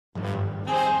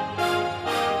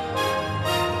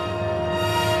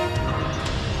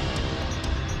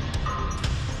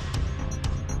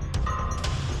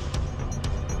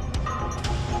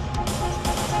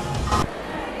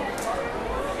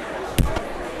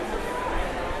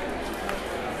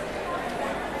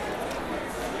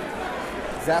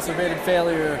Exacerbated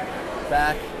Failure,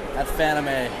 back at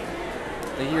Fanime.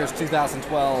 The year is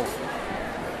 2012.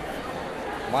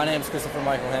 My name is Christopher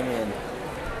Michael Hemian.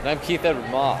 And I'm Keith Edward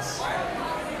Moss.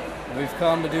 And we've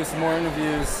come to do some more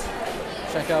interviews,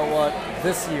 check out what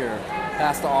this year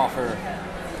has to offer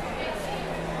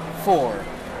for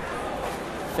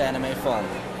Fanime Fun.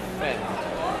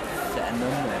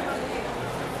 Fanime.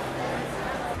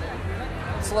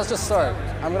 So let's just start.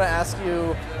 I'm going to ask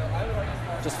you,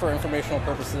 just for informational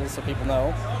purposes so people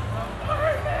know,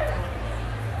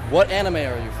 what anime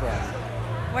are you from?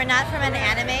 We're not from an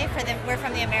anime. We're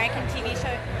from the American TV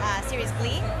show series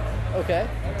Glee. Okay,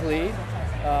 Glee.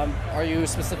 Are you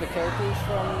specific characters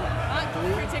from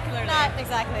Glee? Particularly. Not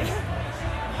exactly.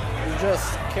 You're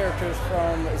just characters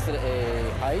from, is it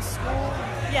a high school?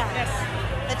 Yeah. Yes.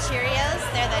 The Cheerios,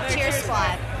 they're the cheer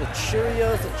squad. The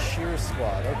Cheerios, the cheer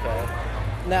squad, okay.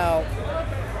 Now,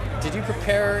 did you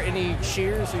prepare any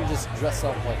cheers or you just dress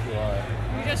up like you are?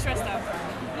 We just dressed up.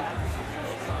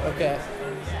 Okay.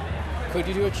 Could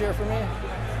you do a cheer for me?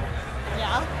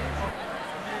 Yeah.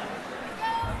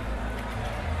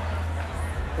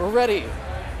 We're ready.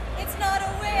 It's not a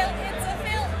whale, it's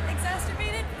a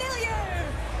exacerbated failure.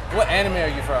 What anime are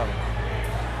you from?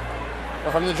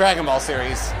 We're from the Dragon Ball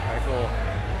series. Alright, cool.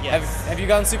 Yes. Have you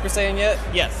gone Super Saiyan yet?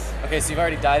 Yes. Okay, so you've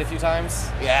already died a few times?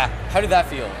 Yeah. How did that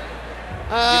feel?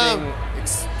 Getting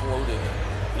exploded.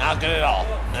 Not good at all.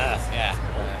 Yeah.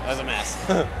 That was a mess.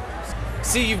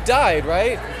 See, you've died,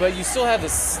 right? But you still have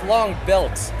this long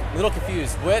belt. I'm a little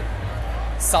confused. What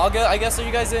saga, I guess, are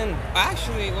you guys in?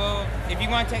 Actually, well, if you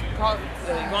want to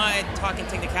talk in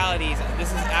technicalities, this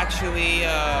is actually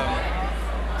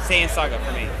Saiyan Saga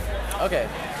for me. Okay.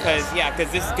 Because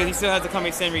he still has the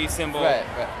Kami Senryu symbol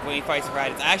when he fights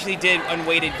Raditz. I actually did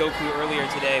unweighted Goku earlier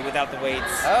today without the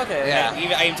weights. Okay. Yeah.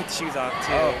 I even took the shoes off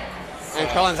too. Oh. And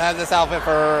Krillin's had this outfit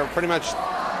for pretty much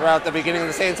throughout the beginning of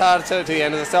the Saiyan Saga to the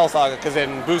end of the Cell Saga, because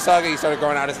in Buu Saga he started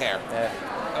growing out his hair. Yeah.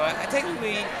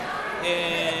 Technically,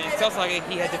 in Cell Saga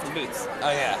he had different boots.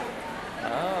 Oh yeah.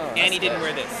 Oh. And he didn't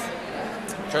wear this.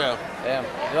 True. Damn.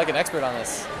 You're like an expert on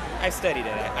this. I studied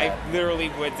it. I literally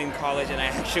was in college and I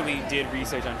actually did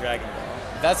research on Dragon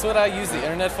Ball. That's what I used the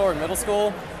internet for in middle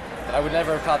school. I would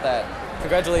never have caught that.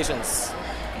 Congratulations.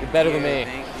 You're better than me.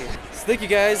 Thank you. So thank you,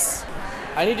 guys.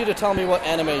 I need you to tell me what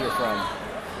anime you're from.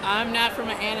 I'm not from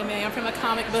an anime. I'm from a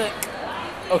comic book.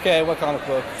 Okay, what comic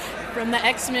book? From the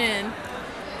X-Men.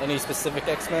 Any specific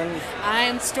X-Men? I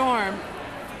am Storm.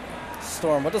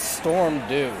 Storm. What does Storm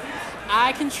do?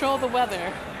 I control the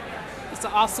weather. It's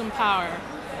an awesome power.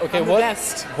 Okay, I'm the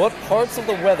best. What parts of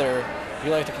the weather do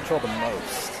you like to control the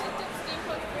most?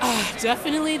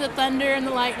 Definitely the thunder and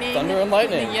the lightning. Thunder and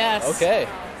lightning. Yes. Okay.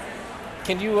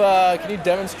 Can you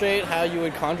demonstrate how you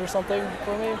would conjure something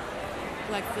for me?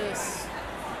 Like this.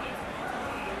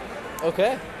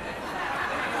 Okay.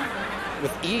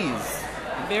 With ease.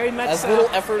 Very much As so. little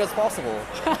effort as possible.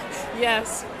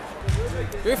 Yes.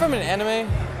 You're from an anime?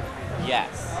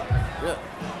 Yes. Really?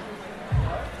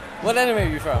 What anime are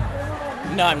you from?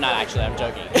 No, I'm not actually. I'm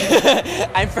joking.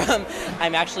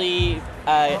 I'm actually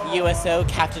USO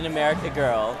Captain America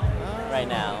girl right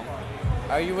now.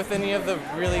 Are you with any of the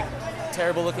really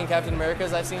terrible looking Captain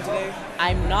Americas I've seen today?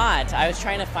 I'm not. I was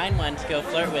trying to find one to go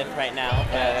flirt with right now.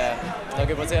 Yeah. No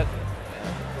good ones yet?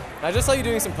 I just saw you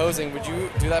doing some posing. Would you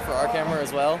do that for our camera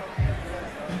as well?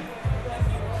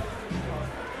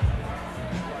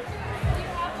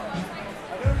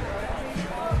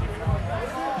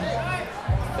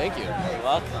 Thank you. You're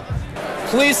welcome.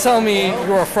 Please tell me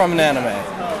you are from an anime.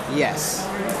 Yes.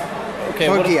 Okay.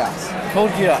 Code Geass.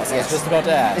 Code Geass. I was just about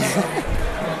to ask.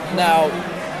 Now,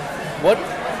 what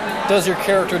does your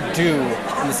character do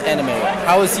in this anime?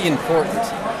 How is he important?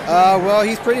 Well,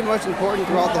 he's pretty much important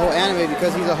throughout the whole anime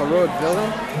because he's a heroic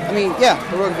villain.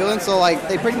 Heroic villain. So,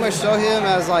 they pretty much show him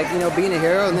as, being a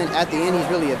hero, and then at the end, he's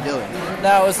really a villain.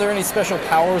 Now, is there any special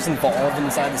powers involved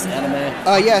inside this anime?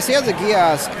 Yes, he has a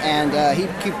Geass, and he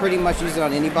can pretty much use it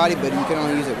on anybody, but he can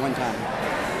only use it one time.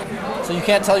 So you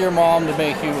can't tell your mom to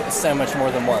make you a sandwich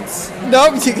more than once?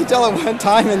 Nope, you can tell her one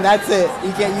time, and that's it.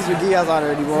 You can't use your Geass on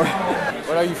her anymore.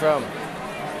 Where are you from?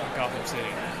 Gotham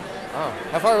City. Oh,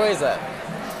 how far away is that?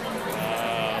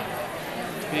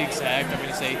 To be exact, I'm going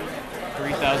to say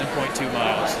 3,000.2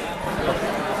 miles.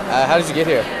 How did you get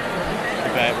here? The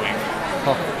Batwing.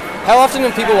 Oh. How often do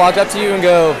people walk up to you and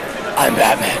go, "I'm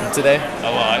Batman" today?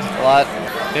 A lot. A lot?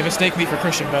 They mistake me for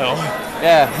Christian Bale.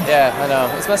 Yeah, I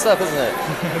know. It's messed up, isn't it?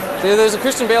 There's a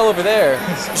Christian Bale over there.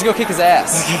 You should go kick his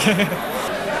ass.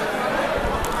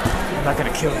 I'm not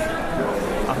going to kill you.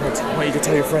 I want you to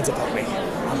tell your friends about me.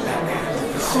 I'm Batman.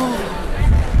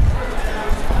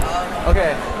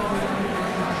 Okay.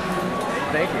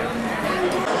 Thank you.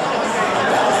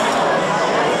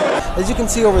 As you can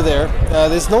see over there,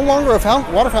 there's no longer a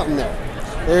water fountain there.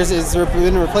 It's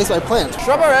been replaced by plants.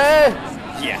 Strawberry!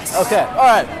 Yes. Okay,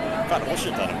 alright. God,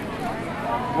 bullshit that.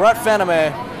 We're at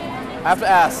Fanime. I have to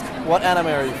ask, what anime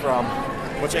are you from?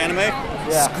 Which anime?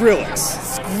 Yeah.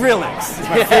 Skrillex. Skrillex. It's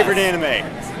my favorite anime.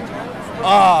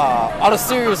 On a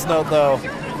serious note, though,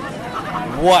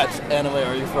 what anime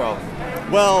are you from?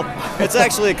 Well, it's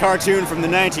actually a cartoon from the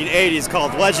 1980s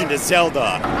called Legend of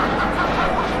Zelda.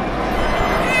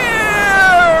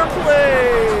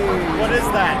 Airplane! What is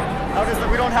that? How does that?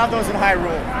 We don't have those in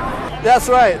Hyrule. That's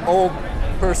right, old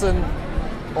person,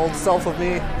 old self of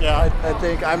me. Yeah. I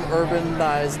think I'm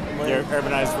urbanized. You're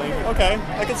urbanized Link. Okay,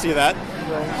 I can see that.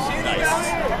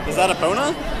 Nice. Is that a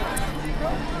Pona?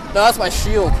 No, that's my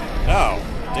shield. Oh,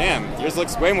 damn. Yours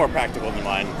looks way more practical than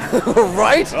mine.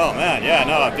 Right? Oh man, yeah,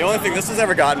 no. The only thing this has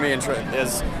ever gotten me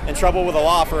is in trouble with the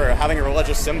law for having a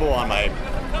religious symbol on my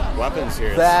weapons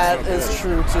here. That is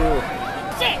true too.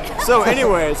 So,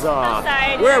 anyways,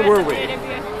 where were we?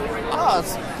 Oh,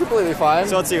 it's completely fine.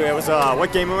 So let's see. It was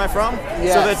what game am I from?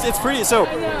 Yes. So it's pretty. So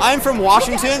I'm from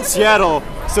Washington, Seattle.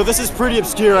 So this is pretty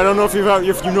obscure. I don't know if you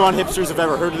non-hipsters have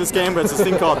ever heard of this game, but it's this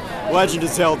thing called Legend of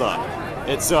Zelda.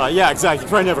 It's yeah, exactly. You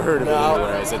probably never heard of it.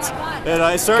 Anyways,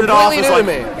 it started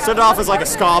off as like a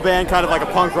ska band, kind of like a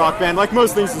punk rock band, like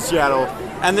most things in Seattle.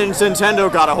 And then Nintendo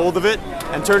got a hold of it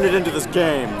and turned it into this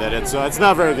game that it's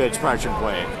not very good. You probably shouldn't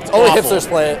play it. It's Only awful. hipsters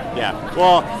play it. Yeah.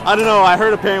 Well, I don't know. I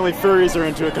heard apparently furries are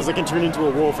into it because they can turn into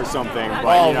a wolf or something.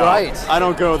 But, you know, right. I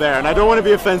don't go there, and I don't want to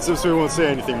be offensive, so we won't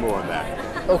say anything more on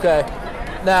that. Okay.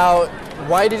 Now,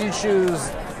 why did you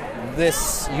choose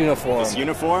this uniform? This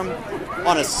uniform?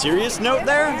 On a serious note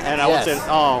there, and I would say,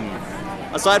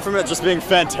 aside from it just being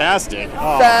fantastic.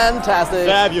 Fantastic.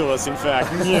 Fabulous, in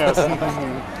fact. Yes.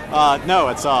 No,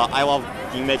 it's I love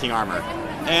making armor.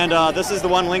 And this is the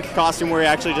one Link costume where he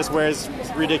actually just wears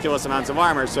ridiculous amounts of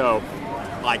armor, so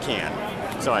I can.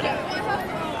 So I did.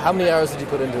 How many hours did you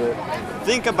put into it? I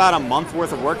think about a month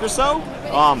worth of work or so.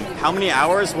 How many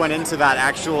hours went into that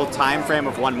actual time frame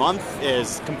of 1 month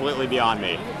is completely beyond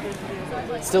me.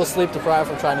 Still sleep deprived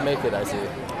from trying to make it, I see.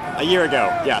 A year ago,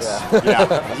 yes.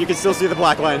 Yeah. You can still see the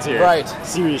black lines here. Right.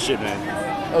 Serious shit,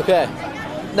 man. Okay.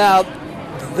 Now,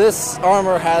 this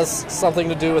armor has something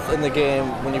to do with in the game.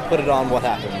 When you put it on, what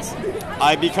happens?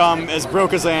 I become as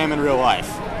broke as I am in real life.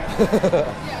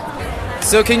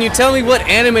 So can you tell me what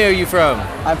anime are you from?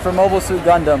 I'm from Mobile Suit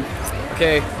Gundam.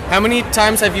 Okay. How many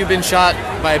times have you been shot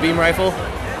by a beam rifle?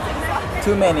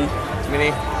 Too many. Too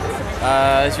many?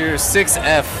 It's your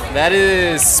 6F. That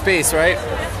is space, right?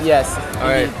 Yes. All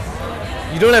right.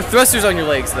 You don't have thrusters on your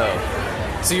legs, though.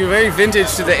 So you're very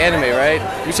vintage to the anime, right?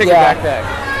 You check your backpack.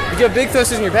 You have big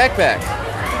thrusters in your backpack.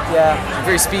 Yeah. You're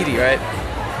very speedy, right?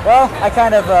 Well, I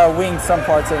kind of winged some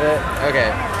parts of it. Okay.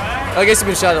 I guess you've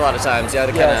been shot a lot of times. You had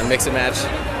to kind of mix and match.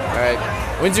 All right.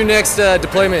 When's your next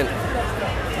deployment?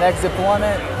 Next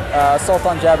deployment, Assault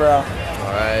on Jabberell.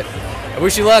 All right. I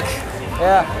wish you luck.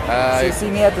 Yeah. So you see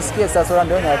me at the skits. That's what I'm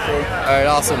doing, actually. All right.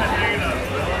 Awesome.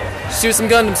 Shoot some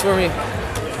Gundams for me.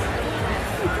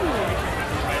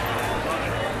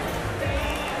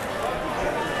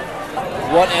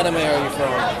 What anime are you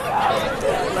from?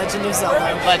 Legend of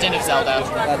Zelda. Legend of Zelda.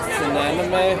 That's an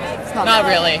anime? Not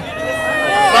really.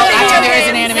 Well, actually, there is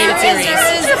an animated series.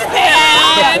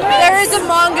 There is a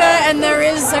manga and there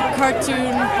is a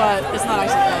cartoon, but it's not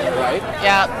actually anime. Right?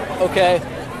 Yeah. Okay.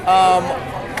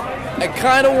 I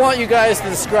kind of want you guys to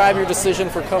describe your decision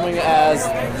for coming as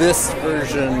this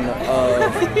version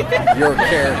of your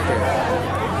character.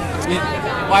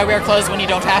 Why wear clothes when you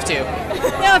don't have to?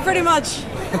 Yeah, pretty much.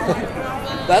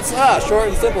 That's short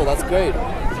and simple. That's great.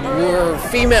 You're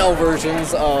female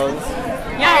versions of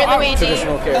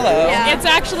traditional characters. Hello. Yeah. It's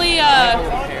actually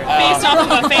based off of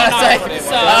a fan art.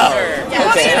 So.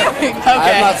 Okay. I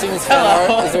have not seen this fan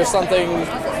art. Is there something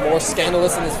more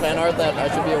scandalous in this fan art that I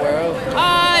should be aware of?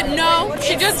 No.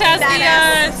 She just has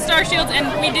the star shields, and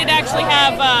we did actually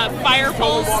have fire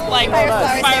poles, like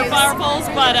fire poles,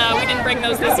 but we didn't bring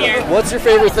those this year. What's your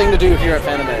favorite thing to do here at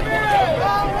Fanime?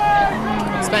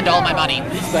 Spend all my money.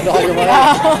 Spend all your money?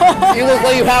 You look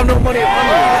like you have no money on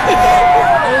you.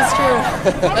 It is true.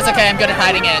 That's okay, I'm good at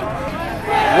hiding it.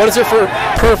 What is your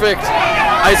perfect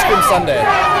ice cream sundae?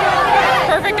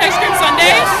 Perfect ice cream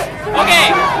sundae? Yes.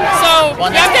 Okay, so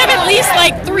you have to have at least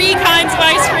like 3 kinds of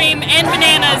ice cream and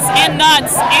bananas and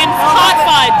nuts and hot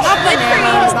fudge.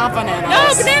 Not bananas.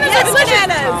 No, bananas are delicious.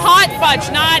 Hot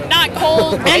fudge, not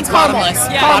cold. And it's bottomless.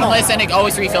 Yeah. Bottomless, and it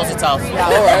always refills itself.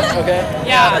 Yeah. All right. Okay.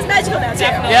 Yeah. It's magical now.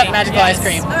 Definitely. Yep, magical ice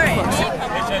cream. All right.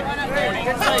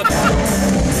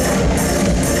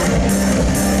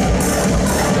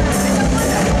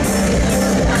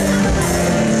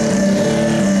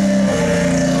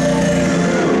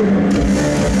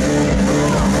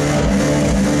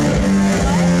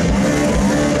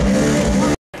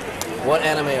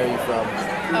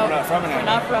 from? Oh, not from an we're anime.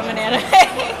 not from an anime.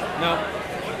 No.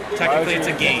 Why Technically, would it's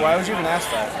a you- game. Why would you even ask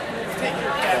that?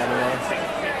 Anime.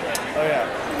 Oh yeah.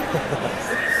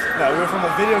 No, we were from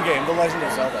a video game, The Legend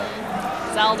of Zelda.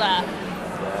 Zelda.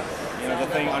 You know,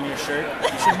 the thing on your shirt.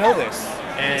 You should know this.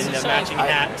 And a matching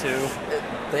hat, too.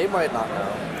 They might not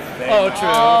know.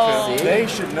 True. See? They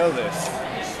should know this.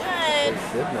 They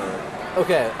should know it.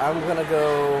 Okay, I'm gonna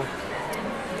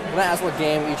ask what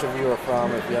game each of you are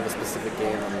from, if you have a specific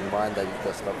game in mind that you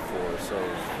dressed up for. So,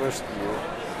 first you.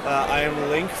 I am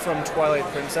Link from Twilight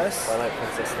Princess. Twilight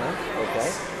Princess Link. Okay.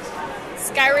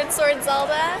 Skyward Sword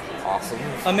Zelda. Awesome.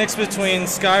 A mix between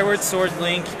Skyward Sword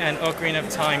Link and Ocarina of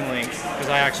Time Link, because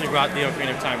I actually brought the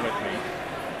Ocarina of Time with me.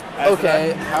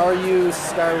 Okay, how are you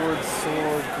Skyward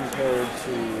Sword compared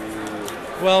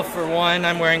to... Well, for one,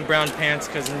 I'm wearing brown pants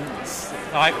because in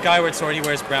Skyward Sword he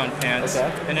wears brown pants,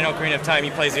 Okay. and in Ocarina of Time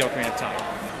he plays the Ocarina of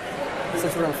Time.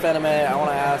 Since we're in Fanime, I want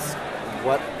to ask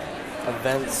what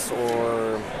events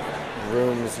or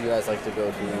rooms you guys like to go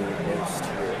to most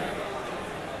here.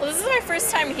 Well, this is my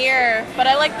first time here, but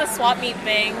I like the swap meet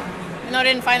thing. Even though I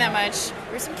didn't find that much.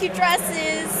 There's some cute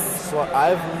dresses. So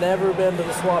I've never been to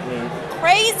the swap meet.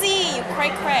 Crazy! You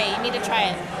cray. You need to try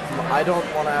it. I don't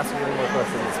want to ask you any more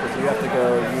questions because you have to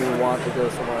go. You want to go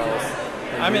somewhere else.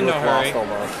 and I'm you in no look hurry. lost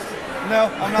almost. No,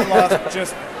 I'm not lost.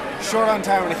 Just short on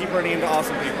time and I keep running into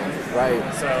awesome people. Right.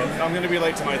 So I'm going to be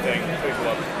late to my thing. Please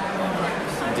look.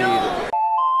 Indeed.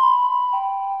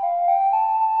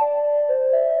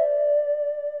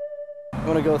 I'm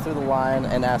going to go through the line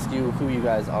and ask you who you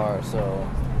guys are. So,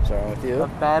 starting with you. A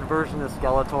bad version of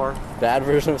Skeletor. Bad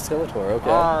version of Skeletor,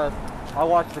 okay. I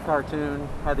watched the cartoon,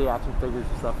 had the action figures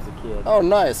and stuff as a kid. Oh,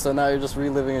 nice. So now you're just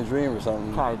reliving a dream or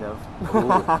something. Kind of.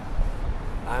 Ooh.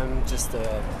 I'm just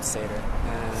a satyr.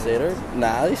 Satyr?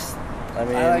 Nice. I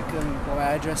mean, I like them. Well,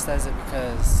 I dressed as it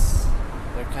because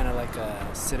they're kind of like a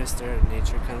sinister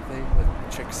nature kind of thing with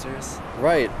tricksters.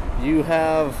 right. You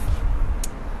have...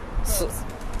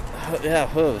 yeah,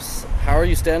 hooves. How are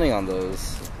you standing on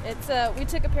those? It's we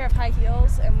took a pair of high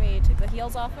heels and we took the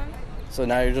heels off him. So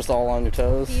now you're just all on your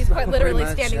toes? He's quite literally Pretty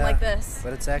much, standing yeah. like this.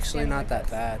 But it's actually Standing not like that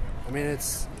this. bad. I mean,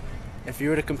 it's if you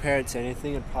were to compare it to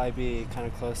anything, it'd probably be kind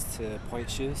of close to point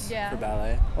shoes Yeah. for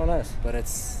ballet. Oh, nice. But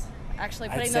it's Actually,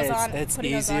 I'd putting say those on, it's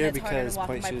putting those on, easier it's harder because to walk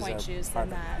in point my shoes point are shoes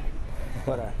than harder.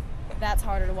 that. But That's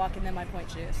harder to walk in than my point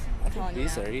shoes. I'm telling you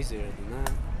these that. are easier than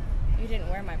that. You didn't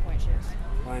wear my point shoes.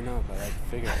 Well, I know, but I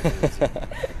figured it'd be easier.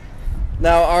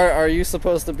 Now, are you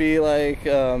supposed to be like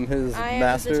his I am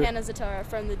master? Zatanna Zatara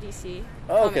from the DC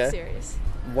Oh, comic okay. series.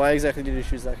 Why exactly did you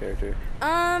choose that character?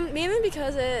 Mainly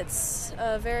because it's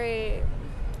a very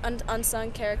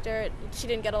unsung character. She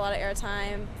didn't get a lot of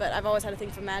airtime, but I've always had a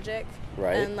thing for magic.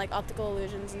 Right. And like optical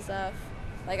illusions and stuff.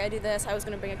 Like I do this, I was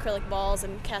gonna bring acrylic balls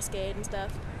and cascade and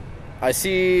stuff. I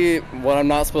see what I'm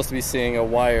not supposed to be seeing, a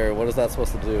wire. What is that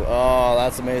supposed to do? Oh,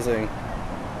 that's amazing.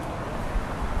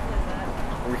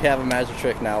 We have a magic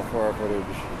trick now for our footage.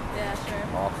 Yeah,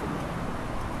 sure. Awesome.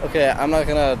 Okay, I'm not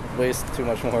gonna waste too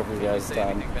much more of you guys'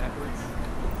 time.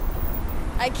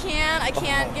 I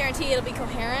can't guarantee it'll be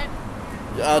coherent.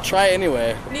 Try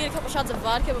anyway. Need a couple shots of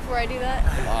vodka before I do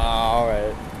that.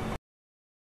 Alright.